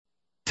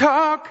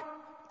Talk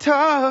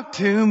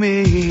to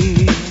me.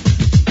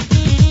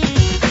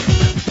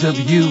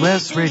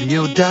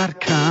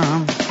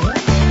 WSRadio.com.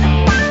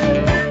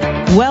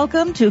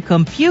 Welcome to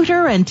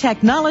Computer and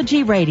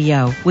Technology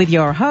Radio with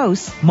your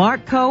hosts,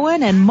 Mark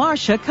Cohen and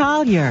Marcia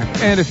Collier.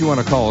 And if you want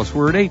to call us,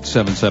 we're at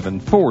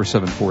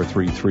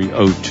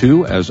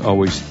 877-474-3302. As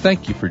always,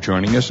 thank you for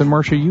joining us. And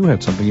Marcia, you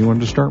had something you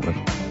wanted to start with.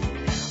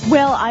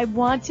 Well, I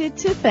wanted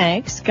to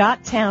thank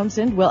Scott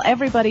Townsend. Well,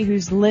 everybody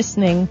who's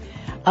listening,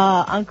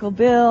 Uncle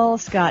Bill,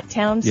 Scott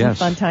Townsend,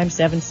 yes. Funtime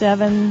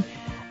 77,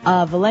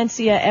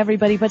 Valencia,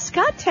 everybody. But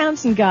Scott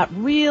Townsend got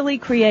really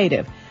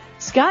creative.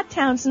 Scott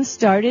Townsend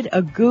started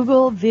a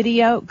Google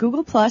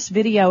Plus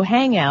video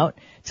hangout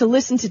to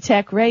listen to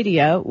tech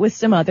radio with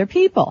some other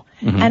people.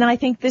 Mm-hmm. And I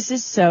think this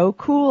is so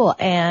cool.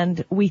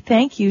 And we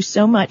thank you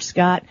so much,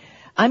 Scott.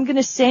 I'm going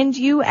to send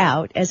you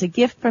out as a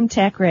gift from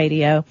Tech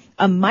Radio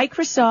a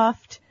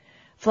Microsoft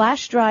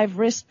flash drive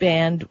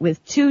wristband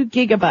with 2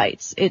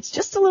 gigabytes. It's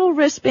just a little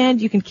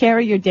wristband. You can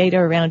carry your data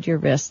around your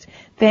wrist.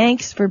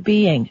 Thanks for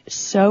being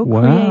so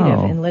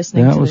creative in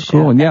listening to the show. That was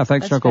cool. And yeah,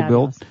 thanks to Uncle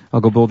fabulous. Bill.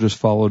 Uncle Bill just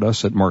followed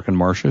us at Mark and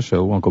Marcia.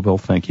 So Uncle Bill,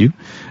 thank you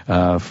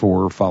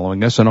for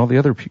following us and all the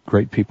other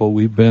great people who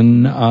have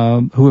been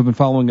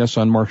following us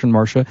on Mark and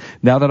Marcia.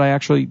 Now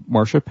that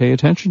Marcia, pay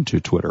attention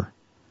to Twitter.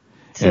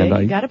 See,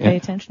 you got to pay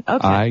attention.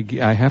 Okay.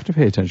 I have to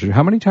pay attention.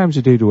 How many times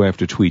a day do I have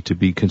to tweet to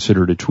be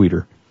considered a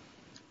tweeter?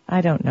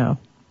 I don't know.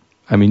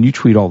 I mean, you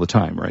tweet all the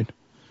time, right?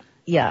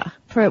 Yeah.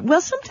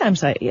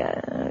 Sometimes I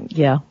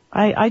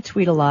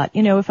tweet a lot.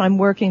 You know, if I'm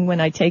working, when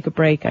I take a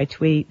break, I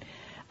tweet.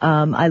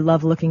 I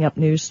love looking up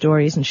news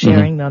stories and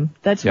sharing them.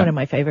 That's one of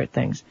my favorite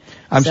things.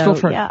 I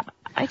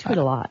tweet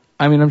a lot.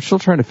 I mean, I'm still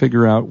trying to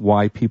figure out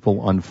why people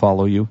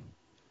unfollow you.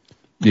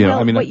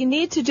 What you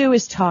need to do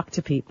is talk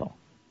to people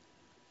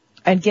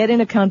and get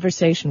in a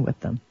conversation with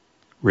them.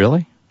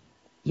 Really?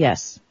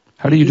 Yes.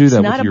 How do you do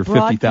that with your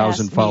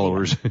 50,000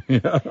 followers?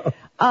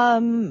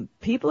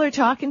 People are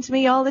talking to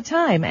me all the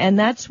time, and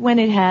that's when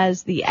it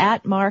has the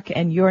 @Mark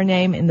and your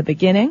name in the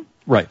beginning.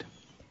 Right.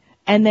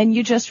 And then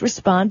you just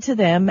respond to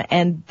them,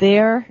 and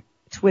their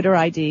Twitter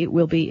ID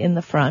will be in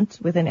the front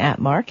with an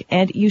 @Mark,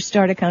 and you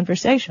start a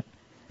conversation.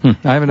 I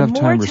have enough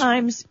time.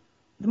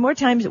 The more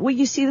times, well,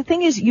 you see, the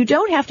thing is, you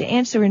don't have to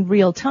answer in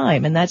real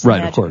time, and that's the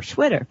magic of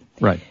Twitter.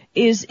 Right.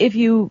 Is if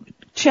you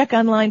check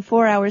online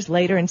 4 hours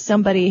later and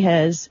somebody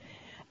has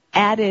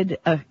added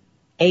a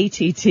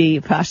ATT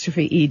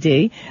apostrophe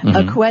ED,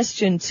 a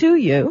question to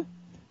you,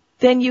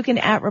 then you can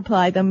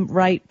 @reply them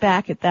right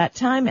back at that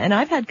time. And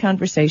I've had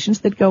conversations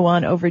that go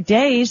on over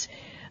days,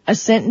 a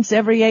sentence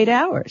every 8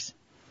 hours.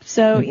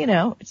 So,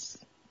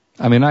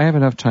 I mean, I have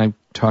enough time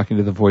talking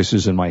to the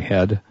voices in my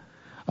head.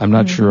 I'm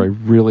not sure I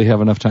really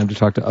have enough time to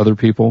talk to other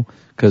people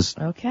because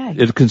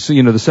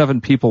the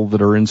 7 people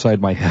that are inside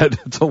my head,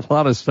 it's a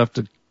lot of stuff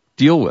to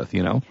deal with,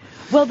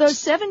 Well, those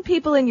 7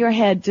 people in your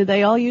head, do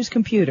they all use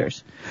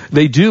computers?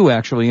 They do,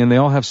 actually, and they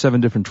all have 7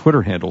 different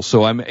Twitter handles,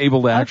 so I'm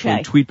able to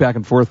actually tweet back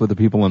and forth with the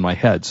people in my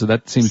head, so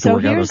that seems to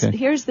work out okay.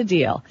 Here's the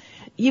deal.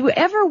 You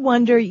ever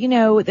wonder,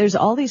 there's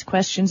all these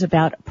questions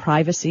about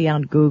privacy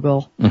on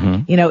Google.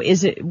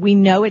 Mm-hmm. We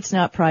know it's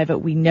not private,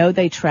 we know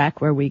they track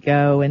where we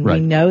go, and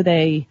we know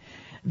they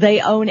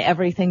own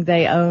everything.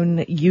 They own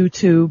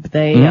YouTube,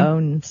 they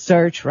own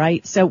search,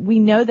 right? So we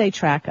know they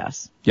track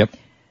us. Yep.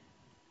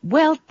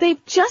 Well,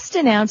 they've just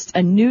announced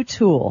a new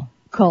tool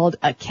called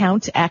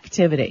Account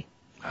Activity,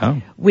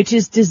 which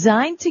is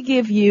designed to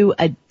give you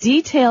a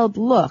detailed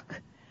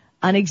look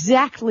on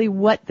exactly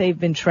what they've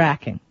been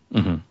tracking.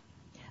 Mm-hmm.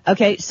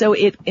 Okay, so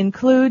it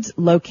includes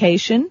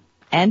location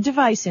and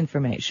device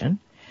information.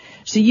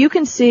 So you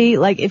can see,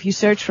 like, if you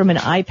search from an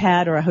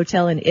iPad or a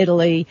hotel in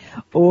Italy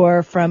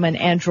or from an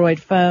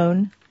Android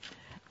phone,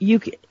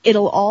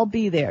 it'll all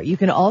be there. You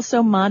can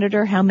also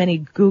monitor how many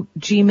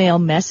Gmail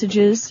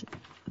messages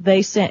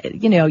they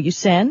send, you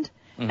send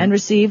and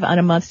receive on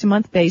a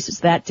month-to-month basis.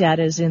 That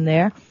data is in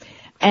there.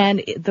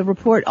 And the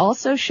report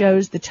also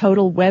shows the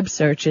total web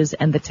searches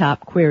and the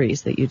top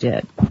queries that you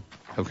did.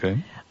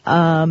 Okay.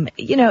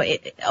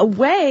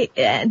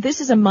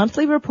 This is a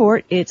monthly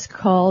report. It's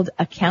called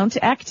Account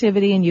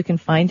Activity, and you can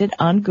find it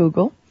on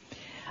Google.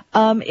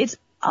 It's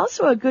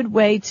also a good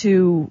way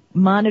to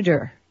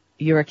monitor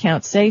your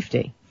account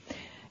safety.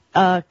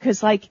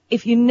 Cause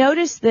if you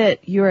notice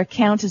that your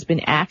account has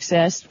been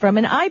accessed from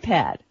an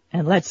iPad,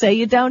 and let's say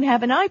you don't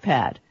have an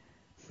iPad,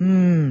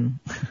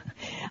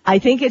 I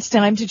think it's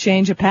time to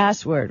change a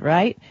password,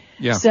 right?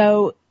 Yeah.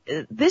 So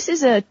this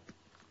is a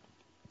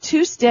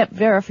 2-step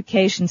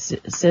verification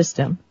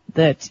system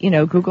that,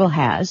 Google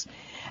has,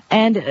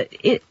 and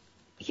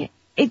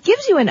it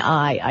gives you an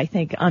eye, I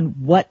think, on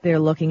what they're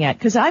looking at.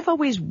 Because I've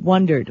always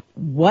wondered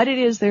what it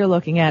is they're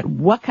looking at,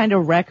 what kind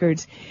of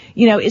records.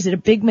 Is it a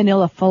big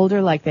manila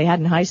folder like they had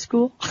in high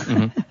school?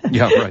 Mm-hmm.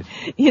 Yeah, right.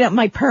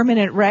 My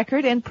permanent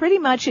record, and pretty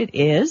much it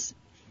is.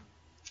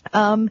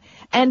 And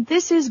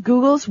this is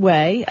Google's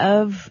way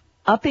of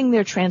upping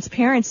their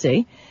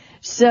transparency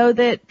so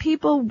that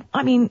people,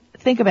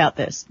 think about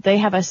this. They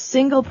have a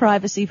single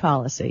privacy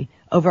policy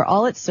over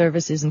all its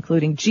services,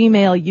 including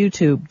Gmail,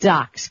 YouTube,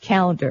 Docs,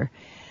 Calendar,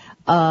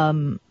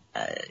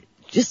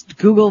 just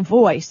Google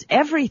Voice,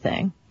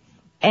 everything.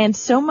 And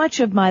so much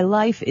of my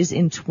life is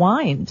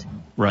entwined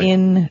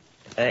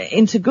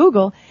into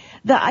Google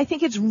that I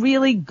think it's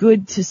really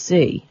good to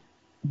see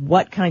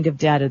what kind of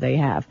data they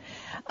have.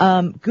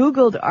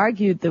 Google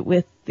argued that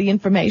with the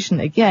information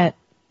they get,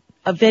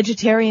 a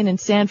vegetarian in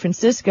San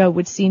Francisco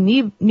would see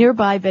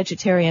nearby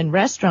vegetarian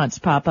restaurants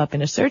pop up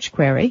in a search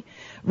query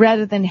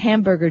rather than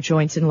hamburger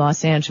joints in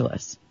Los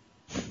Angeles.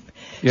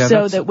 Yeah,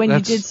 so that when you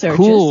did searches,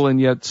 cool and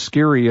yet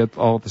scary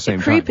all at the same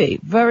time. Creepy,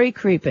 very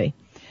creepy.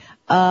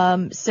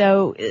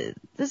 So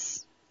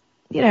this,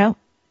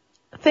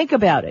 think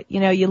about it.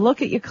 You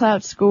look at your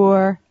cloud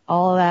score,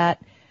 all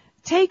that.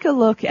 Take a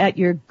look at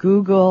your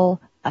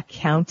Google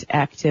account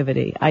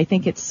activity. I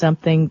think it's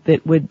something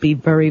that would be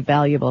very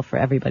valuable for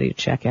everybody to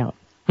check out.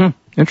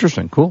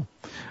 Interesting. Cool.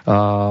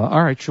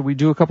 All right. Should we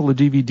do a couple of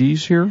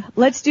DVDs here?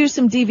 Let's do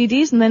some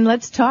DVDs, and then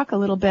let's talk a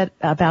little bit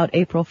about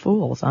April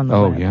Fools on the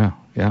web. Oh,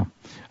 yeah.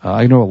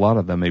 I know a lot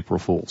of them April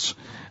Fools,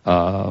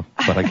 but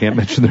I can't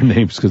mention their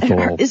names because they'll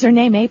all... Is their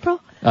name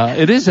April?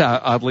 It is,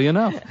 oddly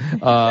enough.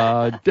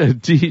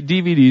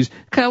 DVDs,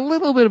 kind of a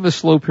little bit of a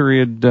slow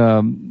period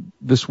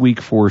this week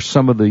for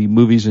some of the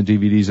movies and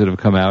DVDs that have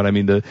come out. I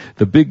mean,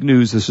 the big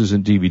news, this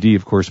isn't DVD,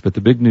 of course, but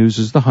the big news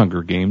is The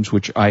Hunger Games,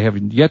 which I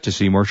haven't yet to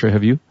see. Marcia,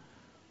 have you?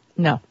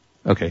 No.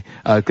 Okay.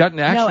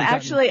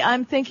 Actually,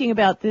 I'm thinking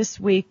about this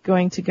week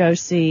going to go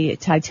see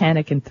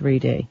Titanic in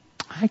 3D.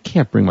 I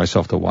can't bring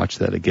myself to watch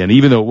that again,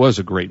 even though it was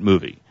a great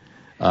movie.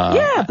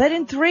 Yeah, but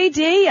in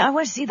 3D, I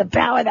want to see the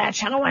bow of that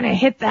ship. I want to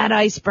hit that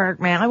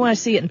iceberg, man. I want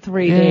to see it in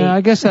 3D. Yeah,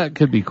 I guess that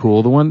could be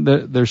cool. The one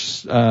that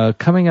there's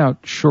coming out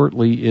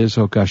shortly is,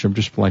 oh gosh, I'm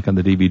just blank on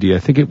the DVD. I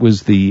think it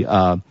was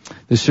the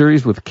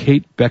series with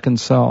Kate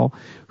Beckinsale,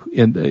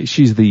 and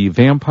she's the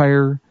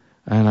vampire.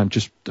 And I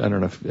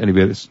don't know if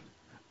anybody's.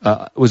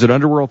 Was it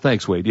Underworld?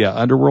 Thanks, Wade. Yeah,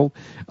 Underworld.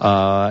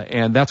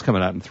 And that's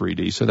coming out in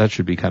 3D, so that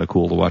should be kind of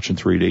cool to watch in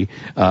 3D.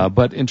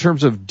 But in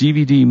terms of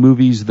DVD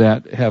movies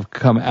that have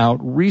come out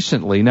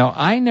recently, now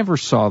I never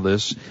saw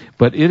this,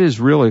 but it is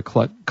really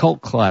a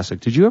cult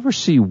classic. Did you ever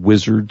see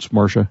Wizards,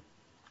 Marcia?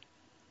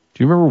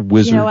 Do you remember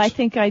Wizards? I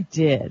think I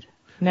did.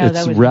 No, it's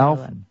that was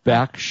Ralph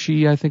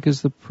Bakshi, I think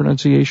is the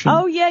pronunciation.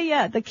 Oh,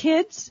 yeah. The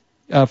kids?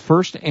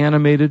 First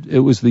animated, it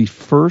was the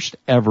first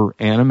ever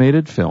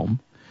animated film.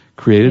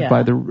 Created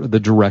by the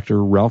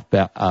director, Ralph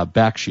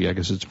Bakshi, I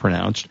guess it's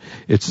pronounced.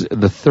 It's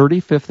the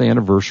 35th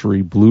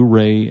anniversary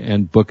Blu-ray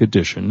and book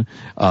edition.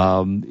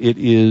 It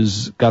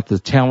is got the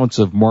talents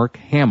of Mark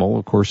Hamill,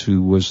 of course,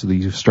 who was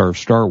the star of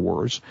Star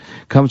Wars.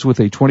 Comes with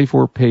a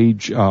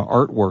 24-page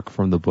artwork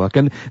from the book.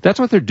 And that's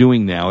what they're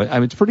doing now. I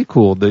mean, it's pretty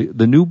cool.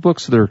 The new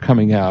books that are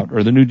coming out,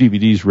 or the new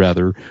DVDs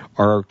rather,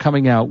 are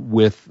coming out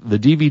with the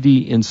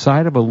DVD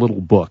inside of a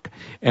little book.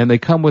 And they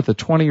come with a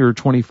 20 or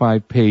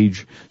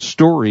 25-page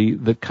story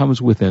that comes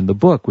within the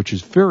book, which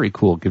is very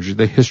cool. It gives you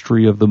the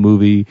history of the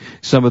movie,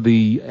 some of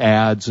the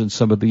ads, and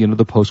some of the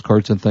the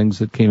postcards and things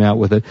that came out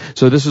with it.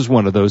 So this is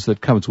one of those that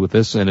comes with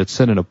this, and it's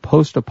set in a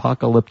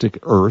post-apocalyptic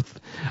Earth,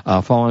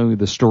 following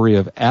the story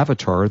of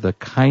Avatar, the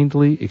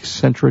kindly,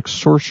 eccentric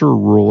sorcerer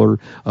ruler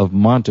of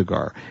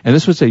Montagar. And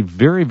this was a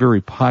very,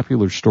 very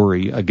popular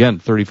story. Again,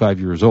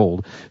 35 years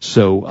old.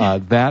 So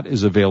that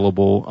is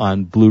available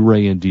on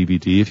Blu-ray and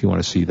DVD if you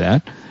want to see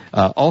that.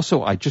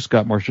 Also, I just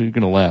got, Marcia, you're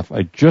going to laugh,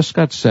 I just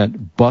got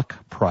sent Buck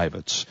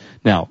Privates.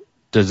 Now,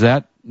 does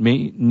that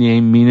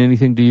name mean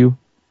anything to you?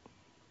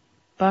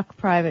 Buck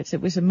Privates.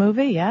 It was a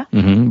movie, yeah?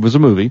 Mm-hmm. It was a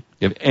movie.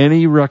 You have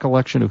any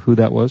recollection of who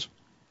that was?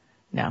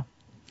 No.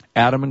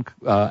 Abbott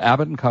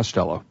and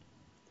Costello.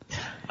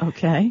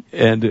 Okay.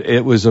 And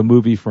it was a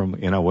movie from,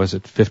 was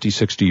it 50,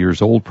 60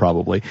 years old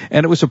probably.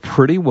 And it was a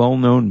pretty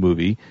well-known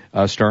movie,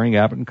 starring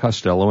Abbott and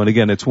Costello. And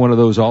again, it's one of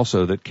those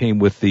also that came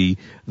with the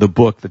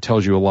book that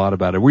tells you a lot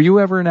about it. Were you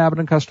ever an Abbott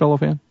and Costello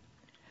fan?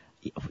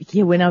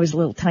 Yeah, when I was a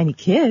little tiny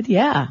kid,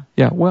 yeah.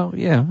 Yeah, well,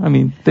 yeah, I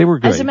mean, they were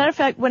great. As a matter of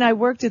fact, when I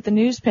worked at the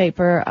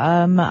newspaper,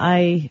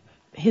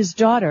 his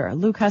daughter,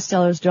 Lou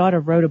Costello's daughter,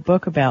 wrote a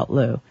book about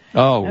Lou.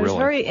 Oh, really? It was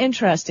very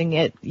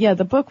interesting.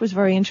 The book was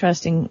very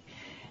interesting.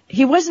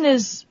 He wasn't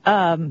as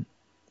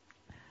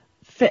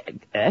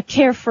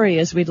carefree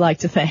as we'd like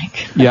to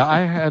think. Yeah, I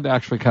had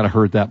actually kind of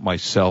heard that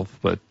myself,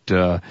 but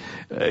the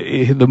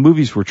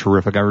movies were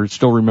terrific. I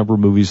still remember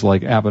movies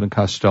like Abbott and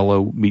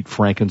Costello Meet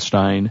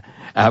Frankenstein,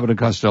 Abbott and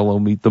Costello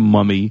Meet the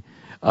Mummy,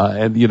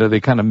 and they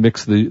kind of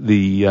mixed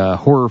the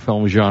horror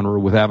film genre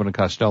with Abbott and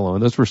Costello,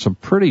 and those were some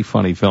pretty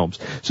funny films.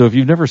 So if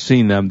you've never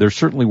seen them, they're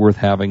certainly worth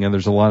having, and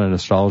there's a lot of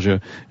nostalgia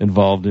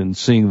involved in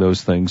seeing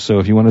those things. So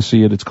if you want to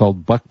see it, it's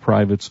called Buck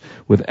Privates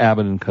with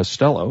Abbott and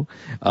Costello.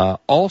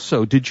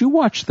 Also, did you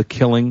watch The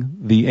Killing,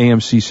 the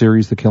AMC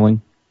series The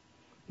Killing?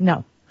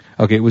 No.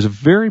 Okay, it was a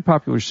very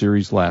popular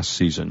series last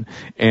season,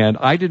 and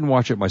I didn't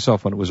watch it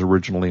myself when it was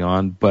originally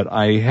on, but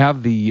I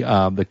have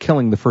the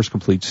Killing, the first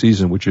complete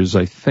season, which is,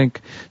 I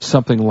think,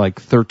 something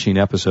like 13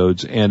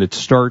 episodes, and it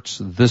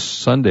starts this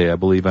Sunday, I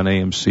believe, on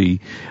AMC.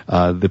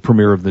 The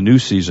premiere of the new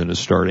season is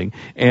starting,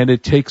 and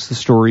it takes the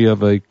story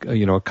of a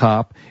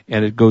cop,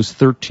 and it goes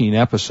 13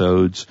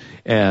 episodes,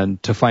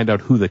 and to find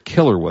out who the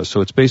killer was.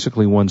 So it's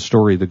basically one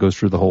story that goes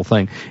through the whole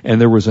thing. And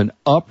there was an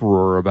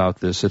uproar about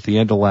this at the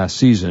end of last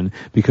season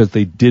because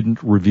they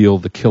didn't reveal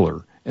the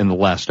killer in the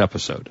last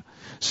episode.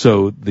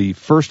 So the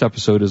first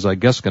episode is, I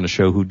guess, going to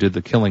show who did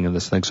the killing in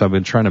this thing. So I've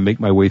been trying to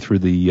make my way through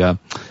the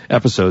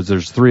episodes.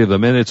 There's 3 of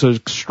them, and it's an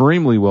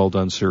extremely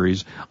well-done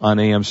series on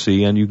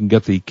AMC, and you can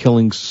get the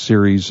Killing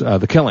series,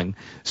 The Killing,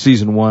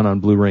 Season 1 on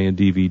Blu-ray and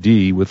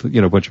DVD with,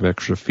 a bunch of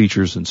extra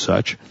features and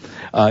such.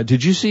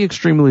 Did you see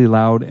Extremely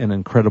Loud and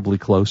Incredibly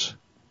Close?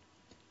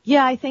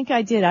 Yeah, I think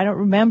I did. I don't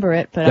remember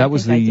it, but that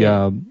was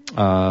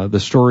the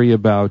story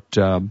about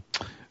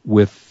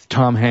with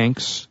Tom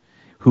Hanks,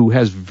 who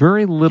has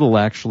very little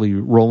actually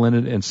role in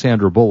it, and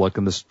Sandra Bullock,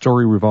 and the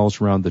story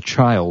revolves around the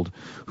child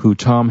who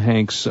Tom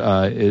Hanks,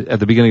 at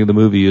the beginning of the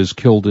movie, is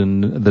killed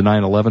in the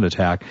 9/11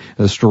 attack.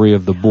 The story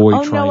of the boy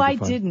trying to find... Oh, no, I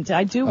didn't.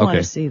 I do want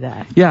to see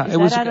that. Yeah.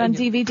 Is that out on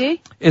DVD?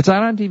 It's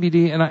out on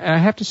DVD, and I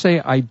have to say,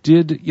 I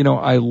did,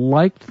 I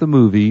liked the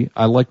movie.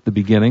 I liked the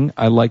beginning.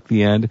 I liked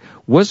the end.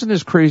 Wasn't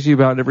as crazy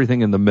about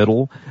everything in the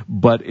middle,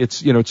 but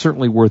it's, it's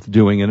certainly worth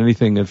doing, and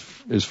anything,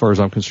 as far as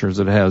I'm concerned,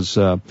 that has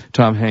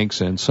Tom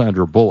Hanks and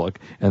Sandra Bullock,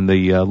 and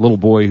the little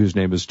boy whose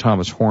name is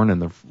Thomas Horn in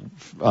the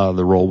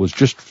role was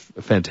just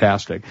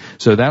fantastic.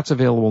 So that's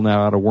available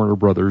now out of Warner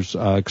Brothers,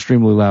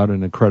 Extremely Loud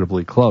and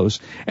Incredibly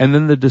Close. And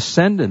then The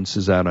Descendants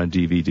is out on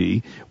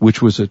DVD,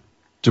 which was a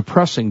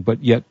depressing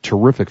but yet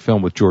terrific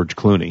film with George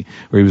Clooney,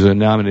 where he was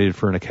nominated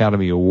for an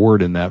Academy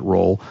Award in that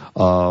role.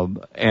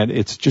 And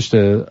it's just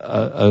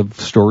a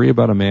story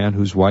about a man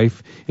whose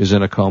wife is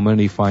in a coma, and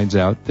he finds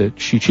out that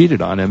she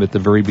cheated on him at the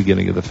very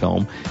beginning of the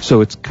film.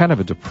 So it's kind of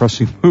a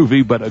depressing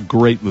movie, but a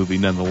great movie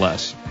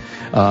nonetheless.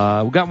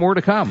 We've got more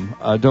to come.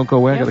 Don't go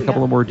away. I got a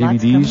couple of more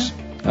DVDs.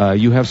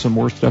 You have some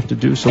more stuff to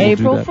do, so we'll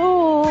do that. April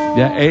Fool.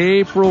 Yeah,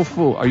 April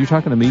Fool. Are you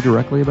talking to me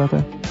directly about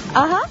that?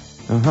 Uh-huh.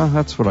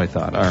 That's what I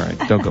thought. All right,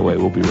 don't go away.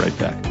 We'll be right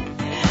back.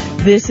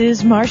 This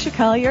is Marcia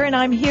Collier, and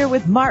I'm here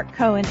with Mark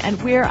Cohen,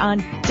 and we're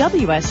on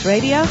WS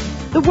Radio,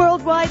 the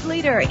worldwide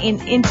leader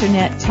in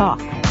Internet talk.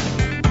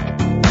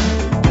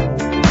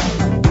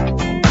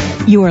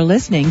 You are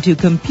listening to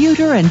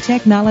Computer and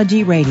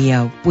Technology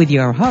Radio with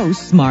your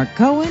hosts, Mark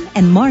Cohen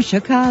and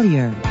Marcia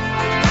Collier.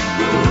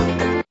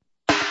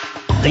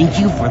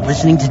 Thank you for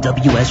listening to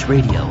WS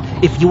Radio.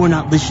 If you are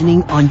not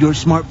listening on your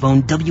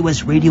smartphone,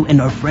 WS Radio and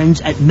our friends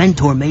at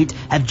MentorMate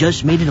have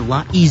just made it a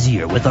lot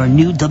easier with our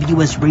new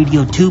WS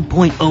Radio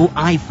 2.0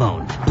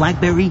 iPhone,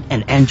 BlackBerry,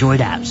 and Android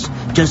apps.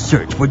 Just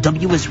search for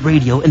WS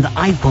Radio in the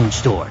iPhone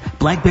store,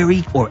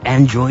 BlackBerry, or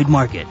Android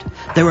market.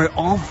 There are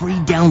all free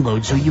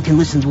downloads so you can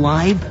listen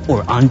live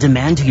or on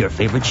demand to your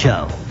favorite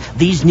show.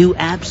 These new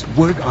apps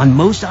work on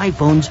most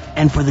iPhones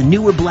and for the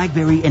newer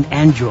BlackBerry and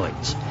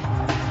Androids.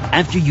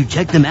 After you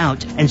check them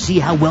out and see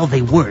how well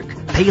they work,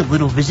 pay a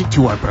little visit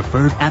to our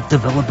preferred app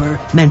developer,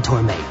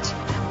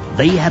 MentorMate.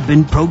 They have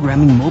been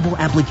programming mobile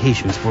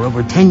applications for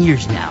over 10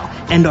 years now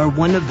and are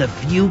one of the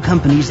few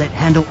companies that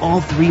handle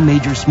all 3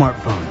 major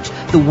smartphones.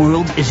 The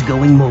world is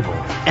going mobile,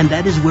 and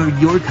that is where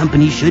your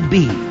company should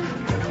be.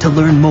 To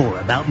learn more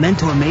about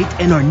MentorMate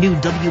and our new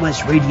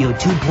WS Radio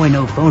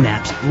 2.0 phone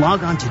apps,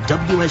 log on to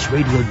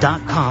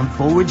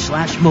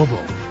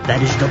wsradio.com/mobile.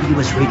 That is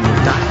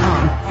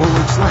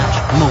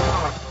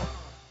wsradio.com/mobile.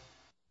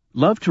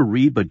 Love to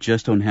read but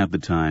just don't have the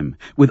time?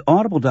 With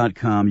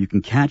Audible.com, you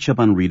can catch up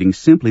on reading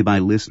simply by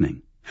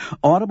listening.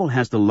 Audible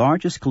has the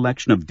largest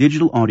collection of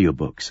digital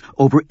audiobooks,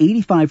 over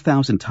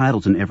 85,000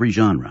 titles in every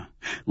genre.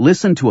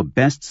 Listen to a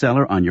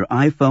bestseller on your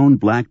iPhone,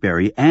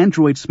 BlackBerry,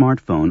 Android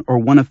smartphone, or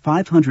one of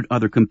 500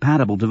 other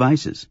compatible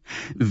devices.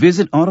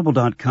 Visit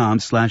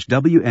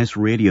audible.com/WS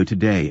Radio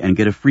today and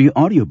get a free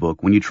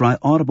audiobook when you try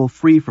Audible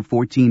free for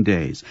 14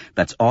 days.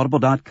 That's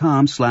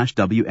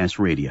audible.com/WS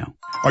Radio.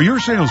 Are your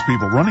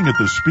salespeople running at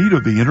the speed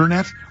of the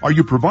Internet? Are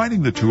you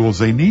providing the tools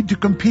they need to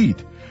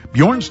compete?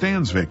 Bjorn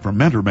Stansvik from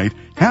MentorMate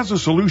has a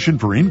solution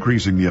for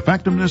increasing the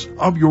effectiveness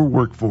of your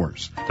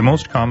workforce. The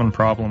most common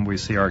problem we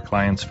see our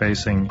clients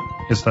facing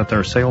is that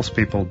their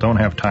salespeople don't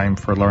have time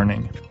for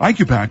learning.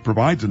 IQPAC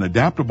provides an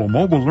adaptable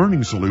mobile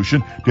learning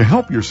solution to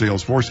help your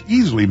sales force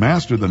easily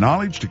master the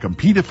knowledge to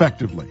compete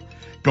effectively.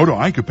 Go to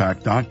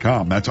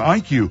IQPAC.com, that's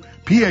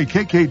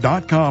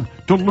IQPAKK.com,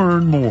 to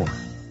learn more.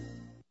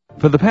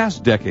 For the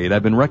past decade,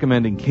 I've been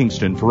recommending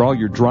Kingston for all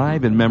your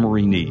drive and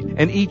memory need,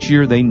 and each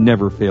year they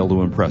never fail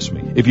to impress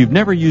me. If you've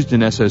never used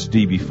an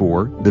SSD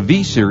before, the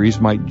V-Series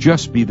might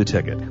just be the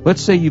ticket.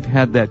 Let's say you've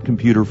had that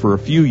computer for a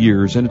few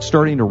years and it's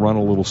starting to run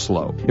a little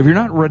slow. If you're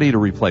not ready to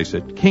replace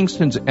it,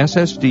 Kingston's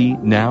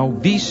SSD Now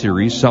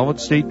V-Series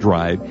solid-state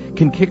drive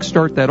can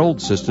kickstart that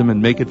old system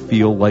and make it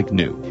feel like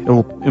new.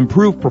 It'll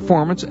improve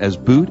performance as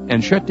boot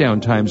and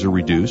shutdown times are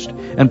reduced,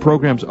 and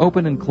programs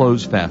open and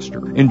close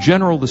faster. In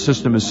general, the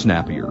system is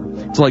snappier.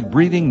 It's like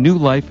breathing new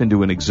life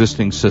into an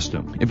existing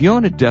system. If you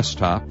own a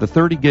desktop, the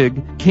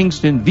 30-gig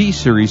Kingston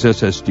V-Series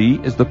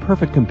SSD is the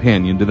perfect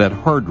companion to that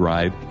hard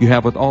drive you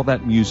have with all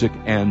that music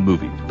and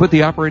movie. Put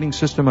the operating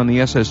system on the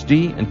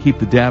SSD and keep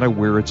the data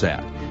where it's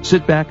at.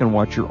 Sit back and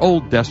watch your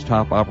old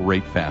desktop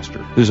operate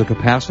faster. There's a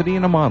capacity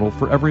and a model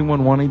for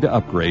everyone wanting to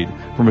upgrade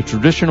from a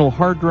traditional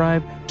hard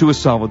drive to a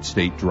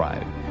solid-state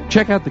drive.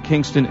 Check out the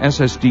Kingston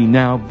SSD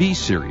Now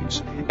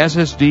V-Series.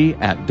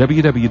 SSD at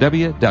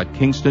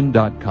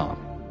www.kingston.com.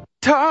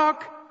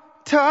 Talk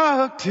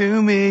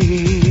to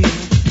me.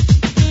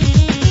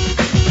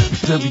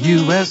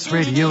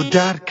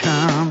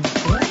 WSRadio.com.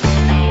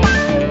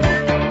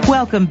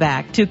 Welcome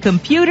back to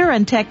Computer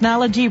and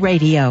Technology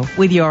Radio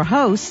with your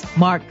hosts,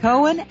 Mark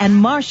Cohen and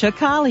Marcia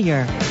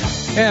Collier.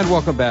 And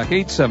welcome back,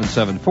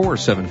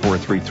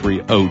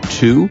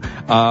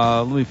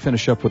 877-474-3302. Let me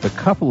finish up with a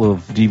couple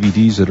of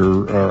DVDs that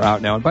are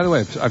out now. And by the way,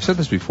 I've said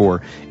this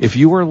before. If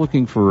you are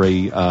looking for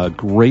a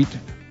great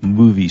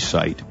movie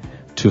site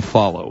to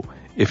follow,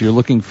 if you're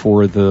looking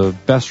for the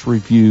best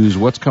reviews,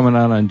 what's coming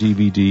out on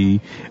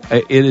DVD,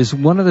 it is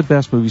one of the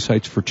best movie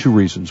sites for two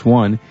reasons.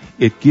 One,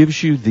 it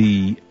gives you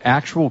the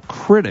actual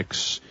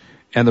critics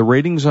and the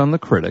ratings on the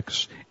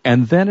critics,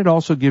 and then it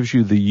also gives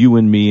you the you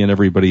and me and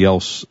everybody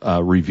else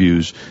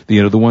reviews,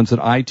 the ones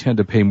that I tend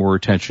to pay more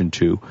attention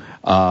to.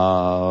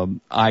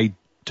 I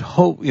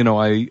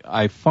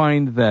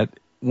find that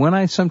when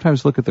I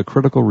sometimes look at the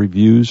critical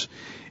reviews,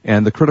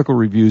 and the critical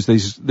reviews,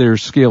 their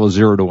scale is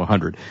 0 to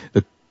 100.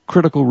 The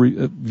critical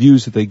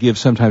reviews that they give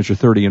sometimes are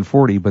 30 and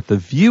 40, but the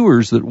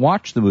viewers that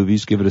watch the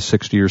movies give it a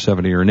 60 or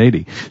 70 or an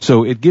 80.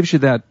 So it gives you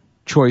that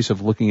choice of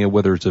looking at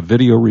whether it's a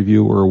video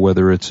review or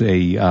whether it's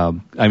a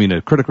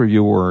critic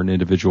review or an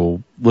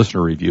individual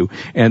listener review.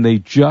 And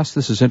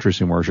this is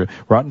interesting, Marcia,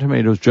 Rotten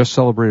Tomatoes just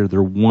celebrated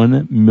their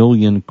 1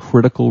 million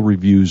critical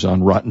reviews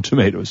on Rotten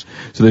Tomatoes.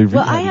 So they've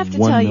I have to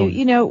tell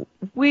you,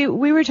 we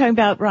were talking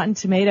about Rotten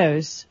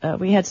Tomatoes.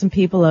 We had some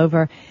people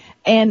over,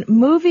 and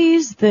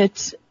movies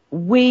that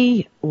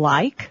we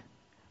like,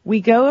 we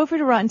go over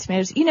to Rotten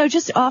Tomatoes,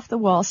 just off the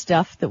wall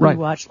stuff that we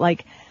watch.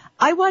 Like,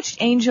 we watched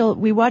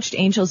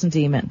Angels and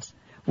Demons,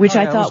 which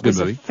I thought was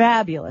a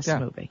fabulous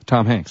movie.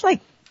 Tom Hanks. It's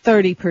like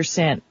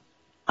 30%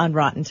 on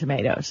Rotten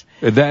Tomatoes.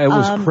 That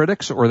was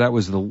critics, or that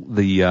was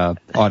the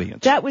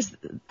audience?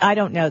 I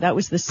don't know. That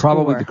was the score.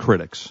 Probably the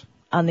critics.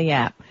 On the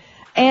app.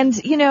 And,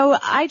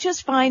 I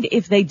just find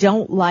if they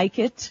don't like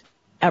it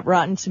at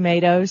Rotten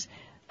Tomatoes,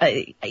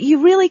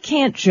 you really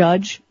can't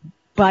judge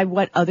by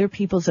what other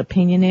people's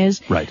opinion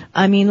is. Right.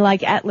 I mean,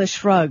 like Atlas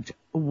Shrugged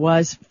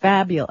was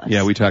fabulous.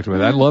 Yeah, we talked about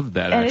that. I loved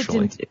that,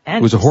 actually. It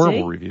was a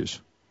horrible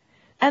reviews.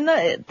 And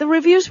the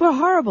reviews were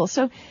horrible.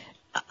 So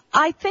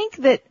I think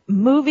that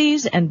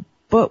movies and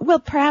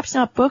perhaps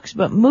not books,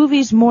 but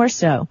movies more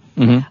so.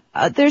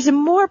 Mm-hmm. There's a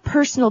more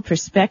personal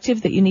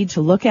perspective that you need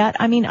to look at.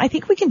 I mean, I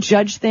think we can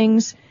judge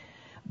things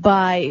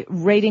by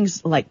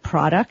ratings like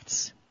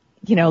products.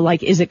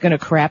 Like, is it going to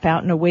crap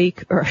out in a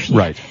week, or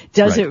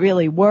does it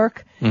really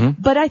work?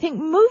 Mm-hmm. But I think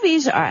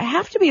movies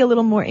have to be a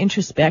little more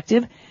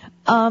introspective.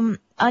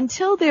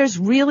 Until there's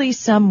really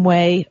some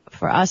way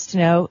for us to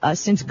know,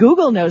 since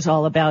Google knows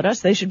all about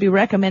us, they should be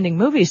recommending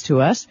movies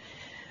to us.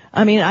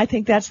 I mean, I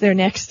think that's their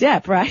next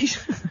step, right?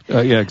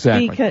 Yeah,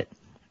 exactly.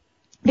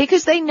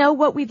 Because they know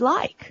what we'd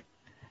like.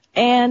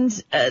 And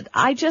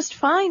I just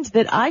find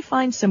that I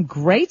find some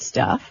great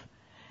stuff,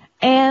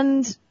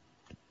 and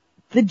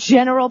the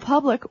general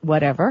public,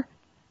 whatever,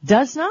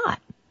 does not.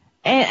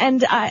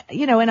 And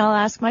and I'll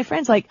ask my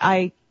friends, like,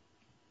 I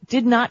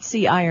did not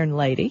see Iron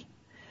Lady,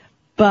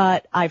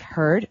 but I've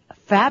heard a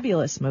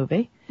fabulous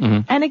movie,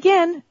 mm-hmm. and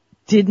again,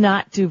 did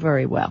not do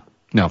very well.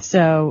 No.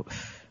 So,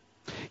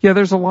 yeah,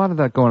 there's a lot of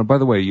that going on. By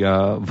the way,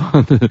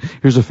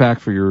 here's a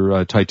fact for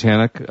your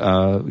Titanic.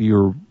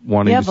 You're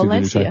wanting to see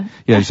Valencia. The new Titanic.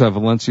 Yeah, you saw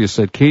Valencia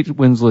said Kate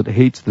Winslet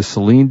hates the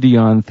Celine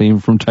Dion theme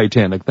from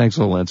Titanic. Thanks,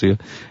 Valencia.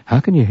 How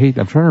can you hate?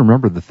 I'm trying to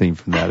remember the theme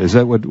from that. Is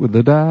that what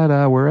the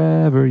da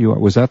wherever you are?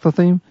 Was that the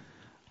theme?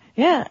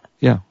 Yeah.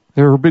 Yeah.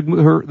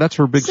 That's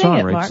her big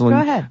song, right? Mark. Go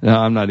ahead. No,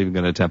 I'm not even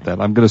going to attempt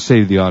that. I'm going to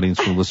save the audience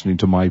from listening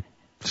to my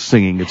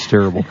singing. It's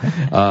terrible.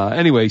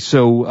 Anyway,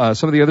 so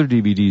some of the other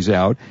DVDs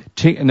out.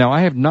 Now,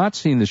 I have not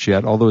seen this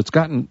yet, although it's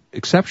gotten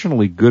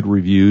exceptionally good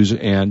reviews,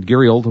 and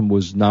Gary Oldman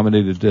was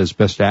nominated as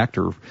Best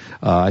Actor.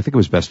 I think it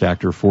was Best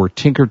Actor for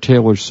Tinker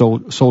Tailor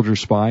Soldier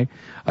Spy.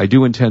 I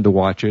do intend to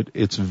watch it.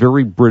 It's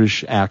very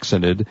British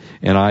accented,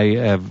 and I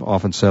have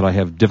often said I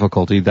have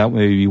difficulty. That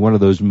may be one of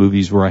those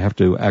movies where I have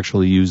to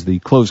actually use the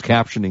closed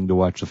captioning to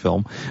watch the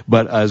film,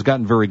 but has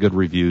gotten very good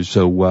reviews.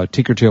 So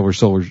Tinker Tailor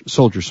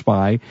Soldier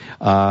Spy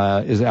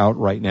is out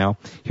right now.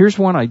 Here's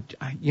one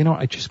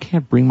I just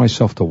can't bring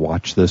myself to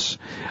watch this.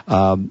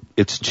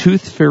 It's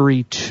Tooth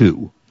Fairy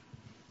 2.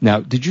 Now,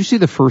 did you see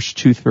the first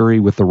Tooth Fairy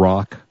with The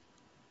Rock?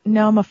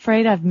 No, I'm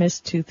afraid I've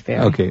missed Tooth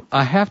Fairy. Okay,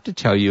 I have to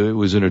tell you, it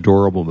was an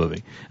adorable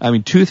movie. I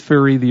mean, Tooth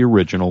Fairy, the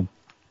original,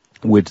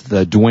 with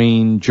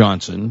Dwayne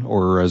Johnson,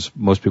 or as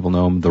most people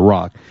know him, The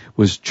Rock,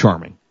 was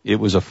charming. It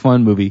was a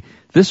fun movie.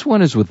 This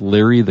one is with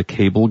Larry the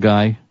Cable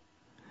Guy.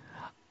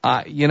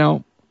 I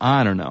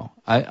don't know.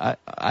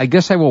 I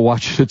guess I will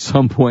watch it at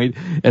some point.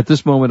 At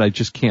this moment, I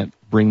just can't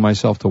bring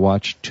myself to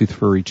watch Tooth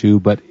Fairy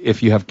 2, but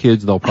if you have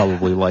kids, they'll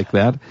probably like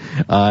that.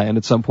 And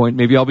at some point,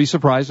 maybe I'll be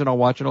surprised and I'll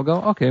watch it and I'll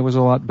go, okay, it was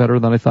a lot better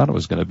than I thought it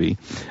was going to be.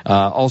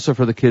 Also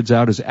for the kids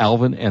out is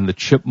Alvin and the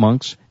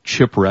Chipmunks,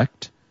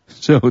 Chipwrecked.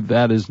 So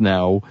that is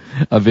now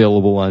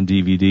available on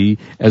DVD,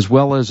 as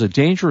well as A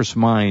Dangerous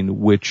Mind,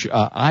 which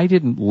I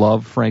didn't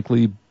love,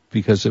 frankly,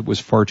 because it was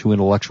far too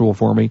intellectual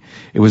for me.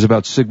 It was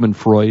about Sigmund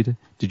Freud.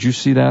 Did you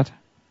see that?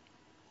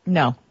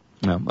 No.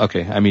 No.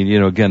 Okay. I mean,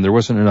 again, there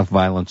wasn't enough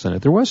violence in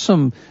it. There was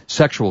some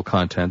sexual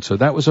content, so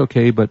that was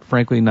okay, but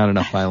frankly, not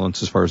enough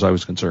violence as far as I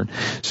was concerned.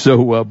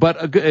 So,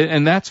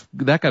 and that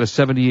got a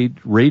 78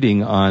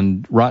 rating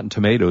on Rotten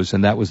Tomatoes,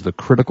 and that was the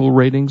critical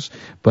ratings.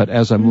 But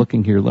as I'm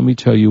looking here, let me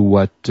tell you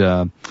what,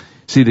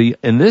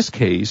 in this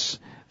case,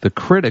 the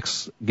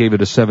critics gave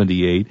it a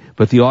 78,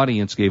 but the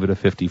audience gave it a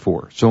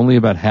 54. So only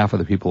about half of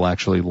the people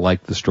actually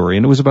liked the story.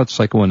 And it was about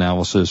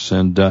psychoanalysis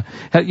and, had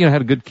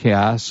a good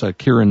cast,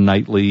 Keira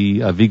Knightley,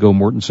 Viggo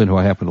Mortensen, who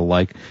I happen to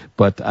like,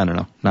 but I don't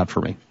know, not for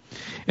me.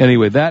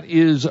 Anyway, that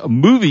is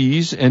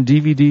movies and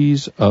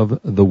DVDs of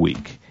the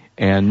week.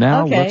 And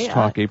now let's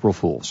talk April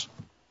Fools.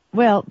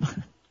 Well,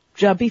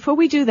 before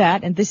we do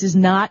that, and this is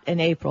not an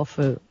April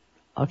Fool,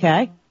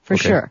 okay? For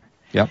sure.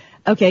 Yep.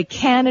 Okay,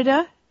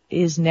 Canada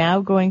is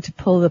now going to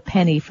pull the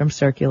penny from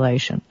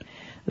circulation.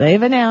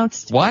 They've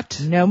announced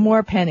no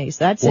more pennies.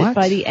 That's it.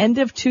 By the end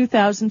of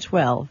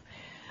 2012,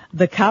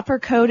 the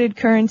copper-coated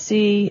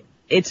currency,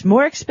 it's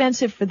more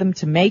expensive for them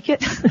to make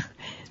it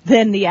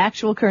than the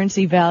actual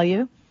currency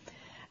value,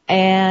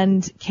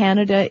 and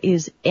Canada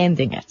is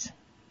ending it.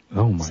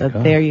 Oh, my God. So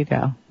there you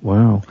go.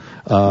 Wow.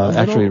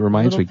 Actually, it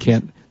reminds me,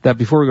 that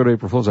before we go to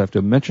April Fools, I have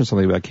to mention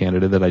something about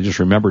Canada that I just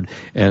remembered.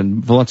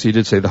 And Valencia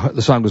did say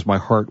the song was My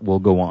Heart Will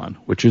Go On,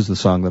 which is the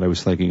song that I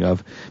was thinking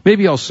of.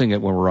 Maybe I'll sing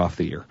it when we're off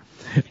the air.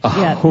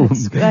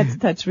 Yeah,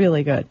 that's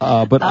really good.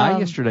 But I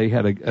yesterday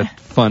had a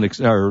fun,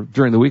 or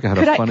during the week I had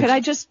a fun. Could I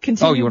just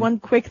continue one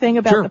quick thing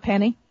about the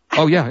penny?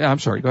 Oh, yeah, I'm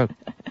sorry. Go ahead.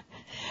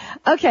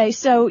 Okay,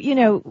 so,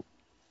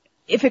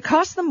 if it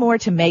costs them more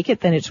to make it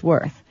than it's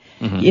worth,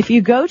 mm-hmm. If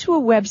you go to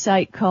a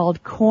website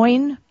called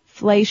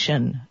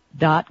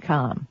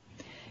coinflation.com,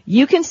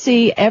 you can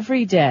see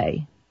every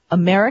day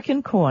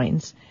American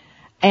coins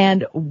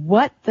and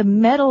what the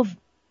metal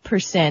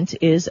percent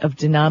is of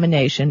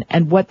denomination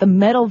and what the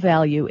metal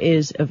value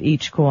is of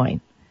each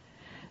coin.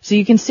 So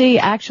you can see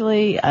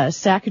actually a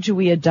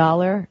Sacagawea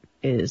dollar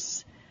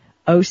is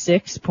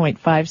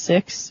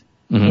 06.56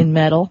 in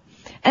metal.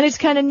 And it's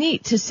kind of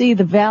neat to see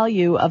the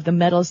value of the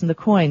metals and the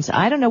coins.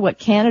 I don't know what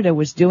Canada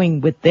was doing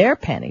with their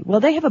penny.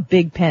 Well, they have a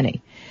big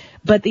penny.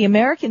 But the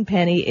American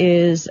penny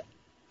is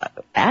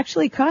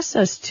actually costs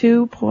us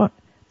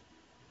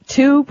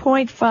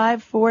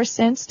 2.54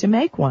 cents to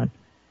make one.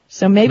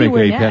 So maybe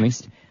we're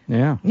next. Penny.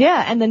 Yeah.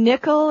 Yeah, and the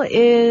nickel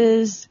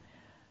is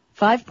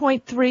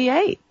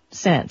 5.38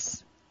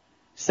 cents.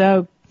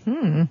 So,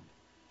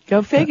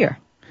 go figure.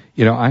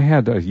 I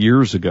had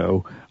years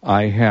ago,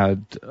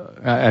 I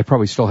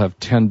probably still have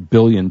 10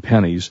 billion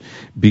pennies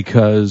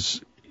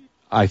because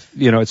at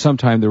some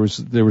time there was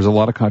a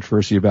lot of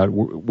controversy about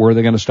were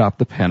they going to stop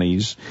the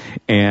pennies,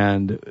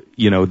 and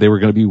they were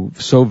going to be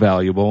so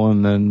valuable,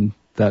 and then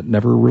that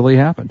never really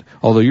happened.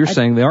 Although you're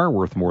saying they are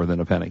worth more than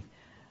a penny.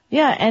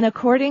 Yeah, and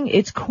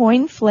it's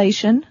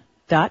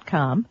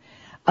coinflation.com.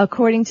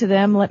 According to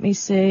them, let me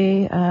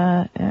see,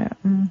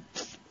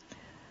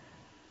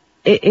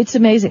 it's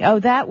amazing. Oh,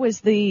 that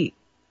was the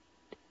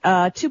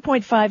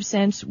 2.5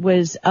 cents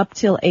was up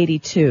till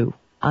 82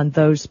 on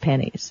those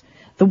pennies.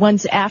 The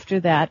ones after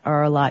that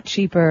are a lot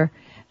cheaper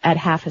at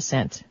half a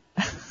cent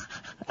a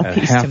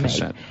piece to make.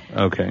 Cent.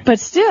 Okay. But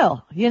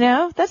still,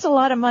 that's a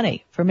lot of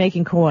money for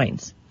making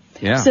coins.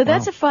 Yeah. So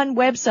that's a fun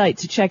website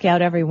to check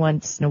out every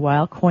once in a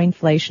while,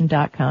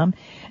 coinflation.com.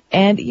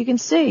 And you can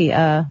see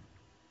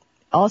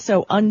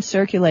also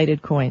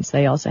uncirculated coins.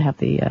 They also have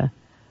the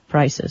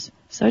prices.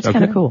 So it's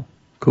kind of cool.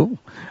 Cool.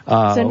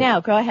 So now,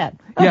 go ahead.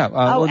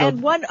 Yeah.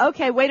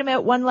 Wait a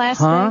minute. One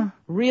last thing.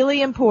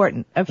 Really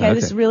important. Okay,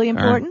 this is really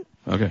important.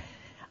 Right. Okay.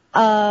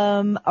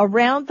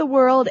 Around the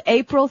world,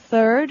 April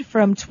 3rd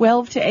from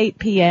 12 to 8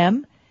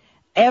 p.m.,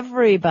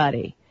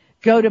 everybody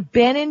go to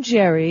Ben &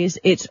 Jerry's.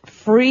 It's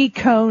Free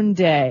Cone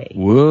Day.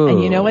 Whoa.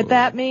 And you know what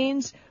that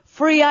means?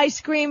 free ice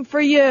cream for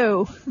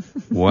you.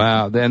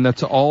 Wow. And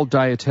that's all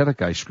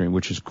dietetic ice cream,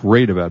 which is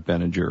great about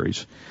Ben &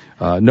 Jerry's.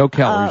 No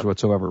calories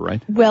whatsoever,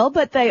 right? Well,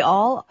 but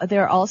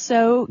they're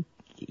also,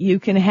 you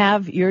can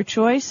have your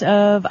choice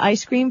of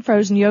ice cream,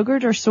 frozen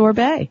yogurt, or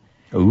sorbet.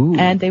 Ooh.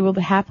 And they will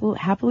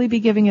happily be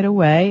giving it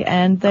away.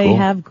 And they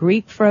have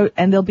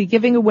and they'll be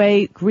giving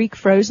away Greek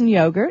frozen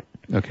yogurt.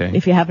 Okay.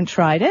 If you haven't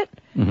tried it.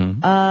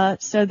 Mm-hmm.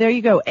 So there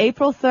you go.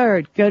 April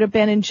 3rd, go to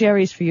Ben &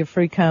 Jerry's for your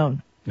free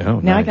cone. Oh,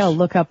 now nice. I gotta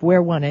look up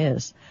where one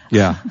is.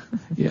 Yeah.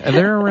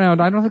 They're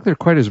around. I don't think there are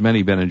quite as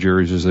many Ben &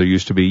 Jerry's as there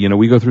used to be. You know,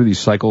 we go through these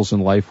cycles in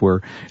life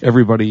where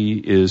everybody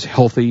is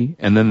healthy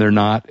and then they're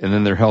not and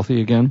then they're healthy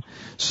again.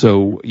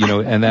 So, you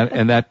know,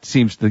 and that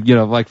seems to, you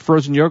know, like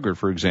frozen yogurt,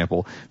 for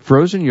example.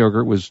 Frozen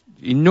yogurt was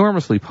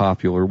enormously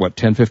popular,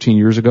 10, 15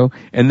 years ago,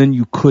 and then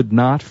you could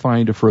not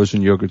find a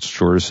frozen yogurt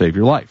store to save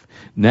your life.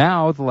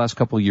 Now, the last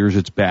couple of years,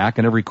 it's back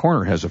and every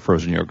corner has a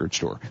frozen yogurt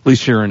store, at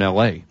least here in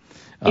L.A.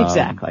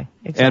 Exactly.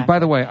 And by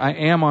the way, I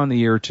am on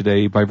the air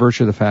today by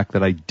virtue of the fact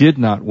that I did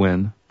not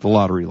win the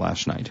lottery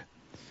last night.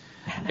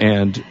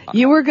 And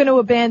you were going to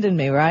abandon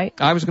me, right?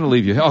 I was going to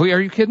leave you. Oh,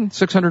 are you kidding?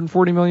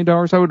 $640 million?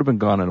 I would have been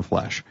gone in a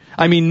flash.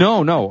 I mean,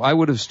 no. I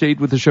would have stayed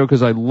with the show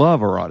because I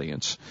love our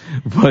audience.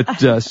 But,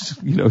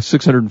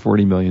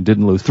 $640 million,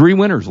 didn't lose. 3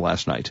 winners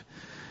last night.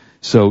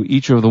 So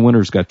each of the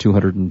winners got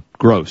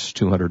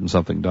 $200 and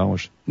something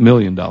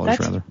million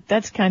rather.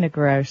 That's kind of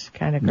gross.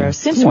 Yeah.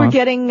 Since we're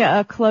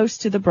getting close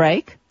to the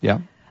break,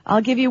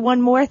 I'll give you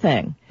one more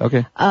thing.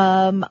 Okay.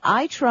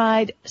 I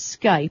tried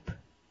Skype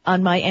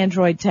on my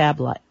Android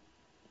tablet.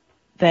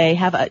 They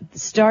have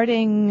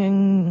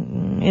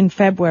starting in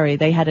February,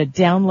 they had a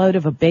download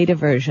of a beta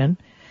version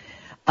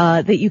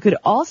that you could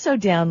also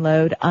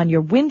download on your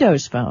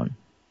Windows phone.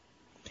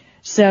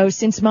 So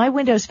since my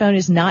Windows phone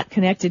is not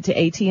connected to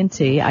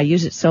AT&T, I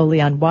use it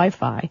solely on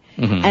Wi-Fi.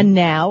 Mm-hmm. And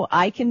now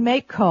I can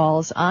make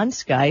calls on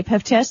Skype,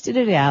 have tested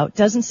it out,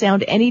 doesn't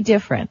sound any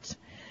different.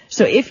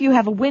 So if you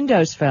have a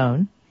Windows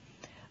phone,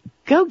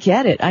 go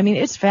get it. I mean,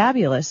 it's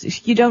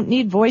fabulous. You don't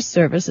need voice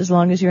service as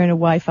long as you're in a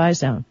Wi-Fi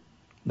zone.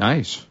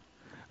 Nice.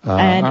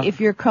 And if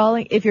you're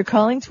calling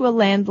to a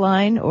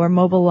landline or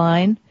mobile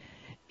line,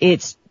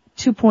 it's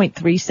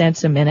 2.3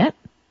 cents a minute,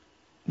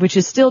 which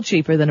is still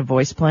cheaper than a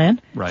voice plan.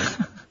 Right.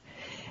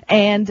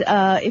 And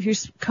if you're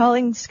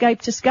calling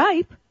Skype to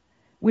Skype,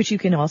 which you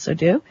can also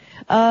do,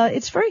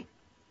 it's free.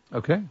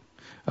 Okay.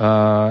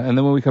 And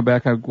then when we come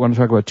back, I want to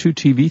talk about 2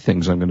 TV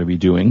things I'm going to be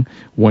doing.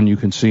 One you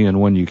can see and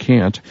one you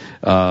can't.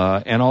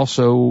 And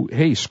also,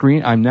 hey,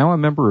 I'm now a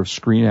member of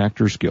Screen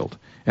Actors Guild.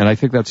 And I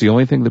think that's the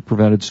only thing that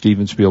prevented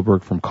Steven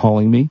Spielberg from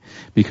calling me,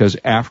 because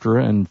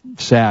AFTRA and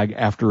SAG,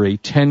 after a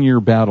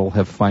 10-year battle,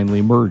 have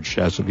finally merged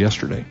as of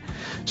yesterday.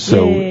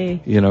 So,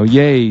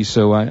 yay.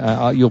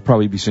 So you'll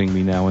probably be seeing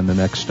me now in the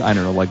next, I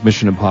don't know, like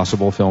Mission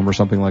Impossible film or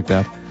something like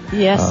that.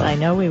 Yes, I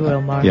know we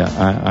will, Mark.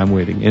 Yeah, I'm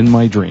waiting in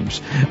my dreams.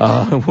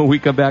 When we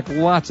come back,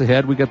 lots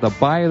ahead. We got the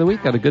buy of the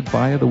week. Got a good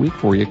buy of the week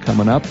for you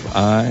coming up.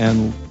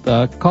 And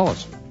call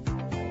us.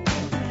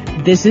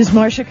 This is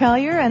Marcia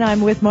Collier, and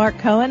I'm with Mark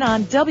Cohen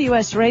on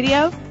WS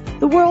Radio,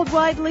 the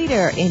worldwide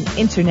leader in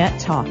Internet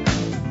talk.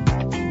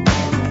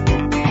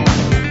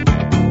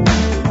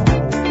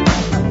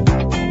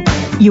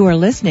 You are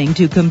listening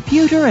to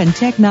Computer and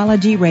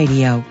Technology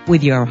Radio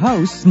with your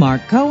hosts,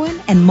 Mark Cohen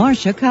and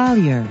Marcia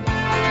Collier.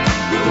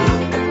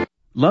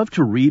 Love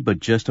to read but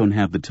just don't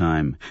have the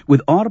time?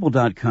 With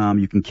Audible.com,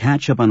 you can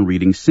catch up on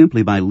reading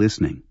simply by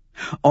listening.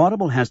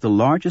 Audible has the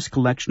largest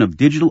collection of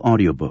digital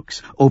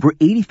audiobooks, over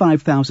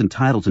 85,000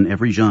 titles in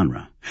every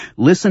genre.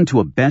 Listen to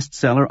a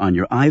bestseller on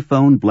your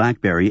iPhone,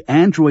 BlackBerry,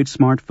 Android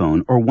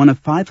smartphone, or one of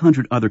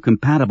 500 other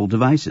compatible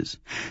devices.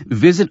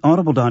 Visit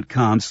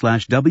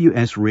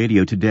audible.com/WS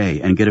Radio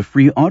today and get a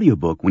free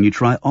audiobook when you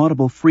try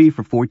Audible free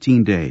for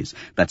 14 days.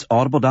 That's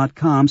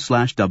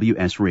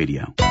audible.com/WS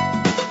Radio.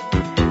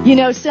 You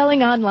know,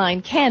 selling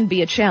online can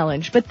be a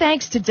challenge, but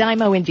thanks to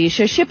Dymo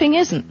Indicia, shipping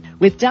isn't.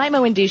 With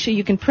Dymo Indicia,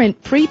 you can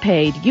print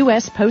prepaid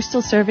U.S.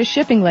 Postal Service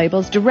shipping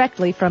labels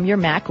directly from your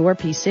Mac or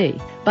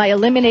PC. By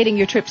eliminating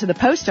your trip to the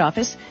post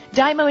office,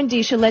 Dymo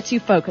Indicia lets you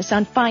focus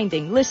on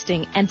finding,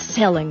 listing, and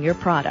selling your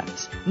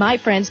products. My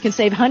friends can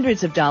save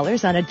hundreds of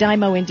dollars on a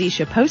Dymo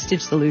Indicia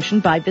postage solution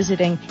by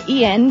visiting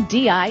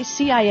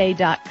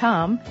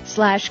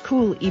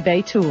endicia.com/cool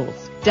eBay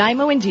tools.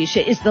 Dymo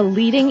Indicia is the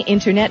leading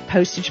internet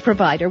postage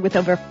provider with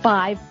over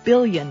 $5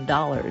 billion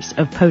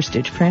of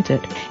postage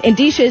printed.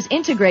 Indicia is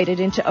integrated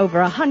into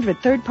over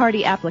 100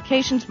 third-party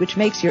applications, which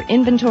makes your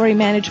inventory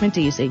management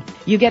easy.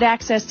 You get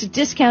access to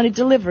discounted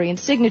delivery and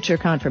signature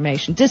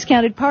confirmation,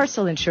 discounted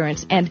parcel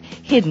insurance, and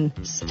hidden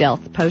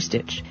stealth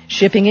postage.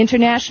 Shipping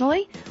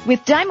internationally?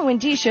 With Dymo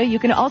Indicia, you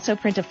can also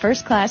print a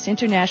first-class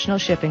international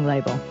shipping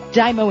label.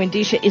 Dymo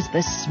Indicia is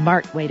the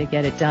smart way to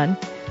get it done.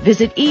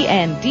 Visit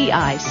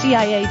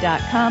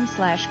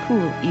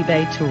endicia.com/cool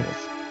eBay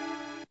tools.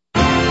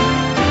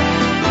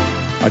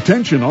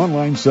 Attention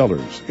online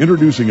sellers,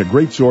 introducing a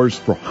great source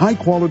for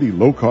high-quality,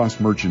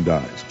 low-cost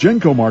merchandise.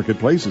 Genco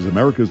Marketplace is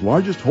America's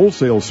largest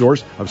wholesale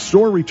source of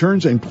store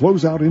returns and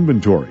closeout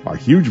inventory. Our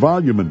huge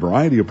volume and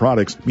variety of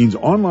products means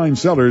online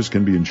sellers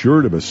can be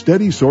assured of a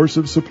steady source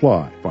of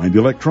supply. Find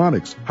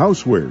electronics,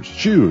 housewares,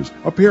 shoes,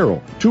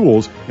 apparel,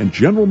 tools, and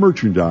general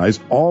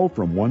merchandise all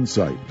from one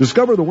site.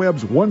 Discover the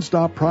web's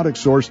one-stop product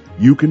source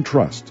you can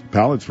trust.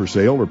 Pallets for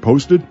sale are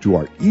posted to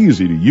our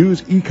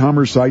easy-to-use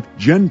e-commerce site,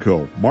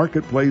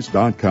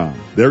 GencoMarketplace.com.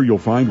 There you'll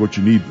find what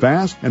you need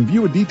fast and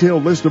view a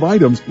detailed list of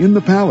items in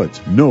the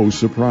pallets. No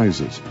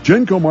surprises.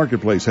 Genco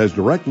Marketplace has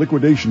direct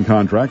liquidation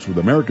contracts with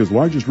America's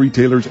largest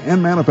retailers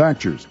and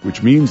manufacturers,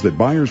 which means that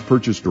buyers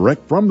purchase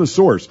direct from the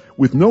source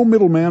with no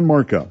middleman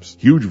markups.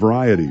 Huge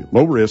variety,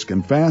 low risk,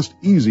 and fast,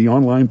 easy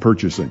online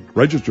purchasing.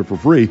 Register for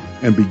free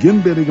and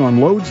begin bidding on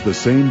loads the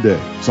same day.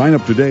 Sign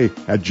up today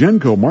at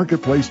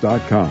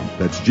GencoMarketplace.com.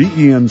 That's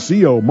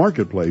GENCO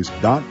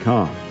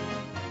Marketplace.com.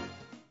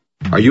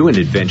 Are you an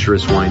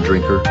adventurous wine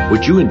drinker?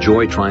 Would you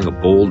enjoy trying a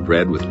bold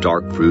red with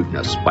dark fruit and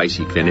a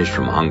spicy finish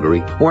from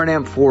Hungary? Or an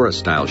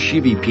amphora-style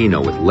Chivi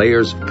Pinot with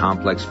layers of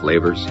complex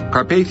flavors?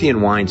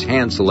 Carpathian Wines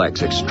hand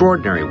selects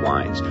extraordinary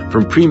wines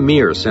from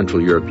premier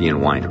Central European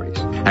wineries.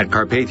 At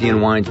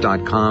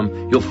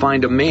CarpathianWines.com, you'll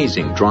find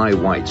amazing dry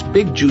whites,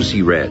 big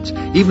juicy reds,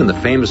 even the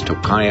famous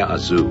Tokaja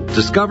Azul.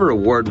 Discover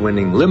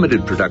award-winning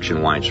limited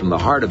production wines from the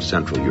heart of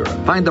Central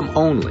Europe. Find them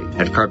only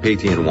at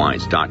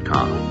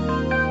CarpathianWines.com.